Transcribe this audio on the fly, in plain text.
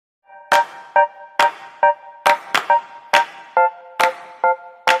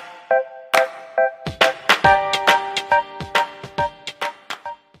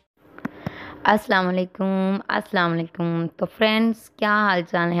अस्सलाम वालेकुम। तो फ्रेंड्स, क्या हाल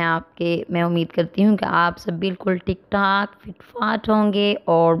चाल है आपके। मैं उम्मीद करती हूँ कि आप सब बिल्कुल ठीक ठाक फिट फाट होंगे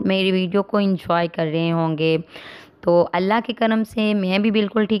और मेरी वीडियो को एंजॉय कर रहे होंगे। तो अल्लाह के करम से मैं भी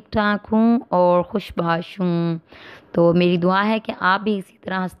बिल्कुल ठीक ठाक हूँ और खुशबाश हूँ। तो मेरी दुआ है कि आप भी इसी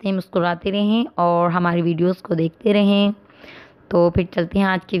तरह हंसते मुस्कुराते रहें और हमारी वीडियोस को देखते रहें। तो फिर चलते हैं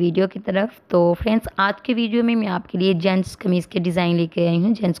आज के वीडियो की तरफ। तो फ्रेंड्स, आज के वीडियो में मैं आपके लिए जेंट्स कमीज़ के डिज़ाइन लेके आई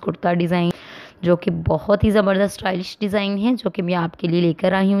हूँ, जेंट्स कुर्ता डिज़ाइन, जो कि बहुत ही ज़बरदस्त स्टाइलिश डिज़ाइन है, जो कि मैं आपके लिए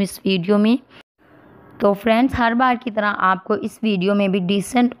लेकर आई हूँ इस वीडियो में। तो फ्रेंड्स, हर बार की तरह आपको इस वीडियो में भी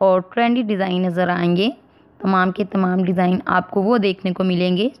डिसेंट और ट्रेंडी डिज़ाइन नज़र आएंगे। तमाम के तमाम डिज़ाइन आपको वो देखने को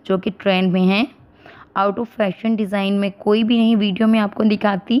मिलेंगे जो कि ट्रेंड में हैं। आउट ऑफ फैशन डिज़ाइन में कोई भी नहीं वीडियो में आपको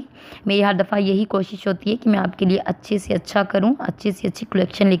दिखाती। मेरी हर दफ़ा यही कोशिश होती है कि मैं आपके लिए अच्छे से अच्छा करूं, अच्छे से अच्छी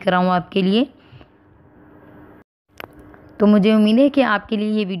कलेक्शन लेकर आऊं आपके लिए। तो मुझे उम्मीद है कि आपके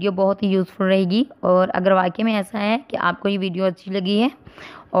लिए ये वीडियो बहुत ही यूज़फुल रहेगी, और अगर वाकई में ऐसा है कि आपको ये वीडियो अच्छी लगी है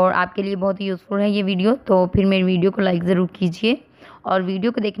और आपके लिए बहुत ही यूज़फुल है ये वीडियो, तो फिर मेरी वीडियो को लाइक ज़रूर कीजिए। और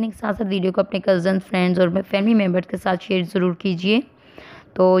वीडियो को देखने के साथ साथ वीडियो को अपने कज़न, फ्रेंड्स और फैमिली मेम्बर्स के साथ शेयर ज़रूर कीजिए।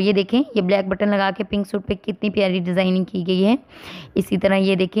 तो ये देखें, ये ब्लैक बटन लगा के पिंक सूट पे कितनी प्यारी डिज़ाइनिंग की गई है। इसी तरह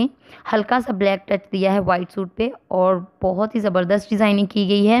ये देखें, हल्का सा ब्लैक टच दिया है वाइट सूट पे और बहुत ही ज़बरदस्त डिज़ाइनिंग की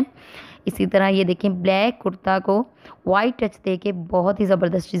गई है। इसी तरह ये देखें, ब्लैक कुर्ता को वाइट टच दे के बहुत ही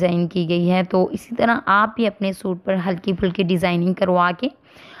ज़बरदस्त डिज़ाइन की गई है। तो इसी तरह आप भी अपने सूट पर हल्की फुल्की डिज़ाइनिंग करवा के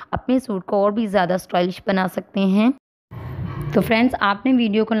अपने सूट को और भी ज़्यादा स्टाइलिश बना सकते हैं। तो फ्रेंड्स, आपने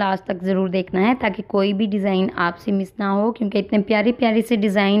वीडियो को लास्ट तक ज़रूर देखना है ताकि कोई भी डिज़ाइन आपसे मिस ना हो, क्योंकि इतने प्यारे प्यारे से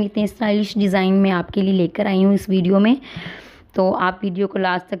डिज़ाइन, इतने स्टाइलिश डिज़ाइन मैं आपके लिए लेकर आई हूँ इस वीडियो में। तो आप वीडियो को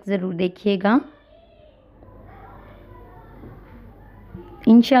लास्ट तक ज़रूर देखिएगा।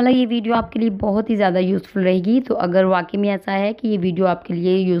 इंशाल्लाह ये वीडियो आपके लिए बहुत ही ज़्यादा यूज़फुल रहेगी। तो अगर वाकई में ऐसा है कि ये वीडियो आपके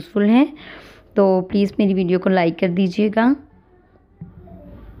लिए यूज़फुल है तो प्लीज़ मेरी वीडियो को लाइक कर दीजिएगा।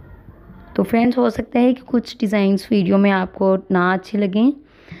 तो फ्रेंड्स, हो सकता है कि कुछ डिज़ाइंस वीडियो में आपको ना अच्छे लगें,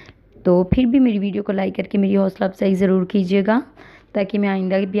 तो फिर भी मेरी वीडियो को लाइक करके मेरी हौसला अफजाई ज़रूर कीजिएगा, ताकि मैं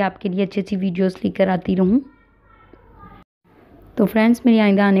आइंदा भी आपके लिए अच्छी अच्छी वीडियोस लेकर आती रहूं। तो फ्रेंड्स, मेरी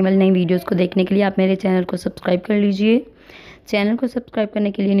आइंदा आने वाली नई वीडियोस को देखने के लिए आप मेरे चैनल को सब्सक्राइब कर लीजिए। चैनल को सब्सक्राइब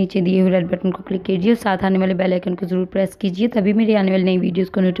करने के लिए नीचे दिए हुए रेड बटन को क्लिक कीजिए और साथ आने वाले बेल आइकन को ज़रूर प्रेस कीजिए, तभी मेरी आने वाली नई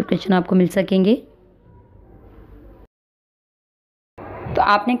वीडियोज़ को नोटिफिकेशन आपको मिल सकेंगे। तो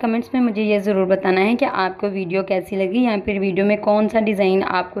आपने कमेंट्स में मुझे ये ज़रूर बताना है कि आपको वीडियो कैसी लगी, या फिर वीडियो में कौन सा डिज़ाइन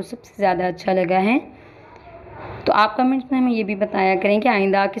आपको सबसे ज़्यादा अच्छा लगा है। तो आप कमेंट्स में हमें ये भी बताया करें कि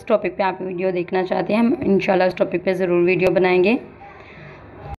आइंदा किस टॉपिक पे आप वीडियो देखना चाहते हैं। हम इंशाल्लाह इस टॉपिक पे ज़रूर वीडियो बनाएंगे।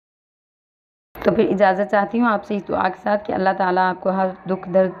 तो फिर इजाज़त चाहती हूँ आपसे इस दुआ के साथ कि अल्लाह ताला आपको हर दुख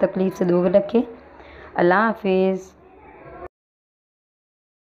दर्द तकलीफ़ से दूर रखे। अल्लाह हाफिज़।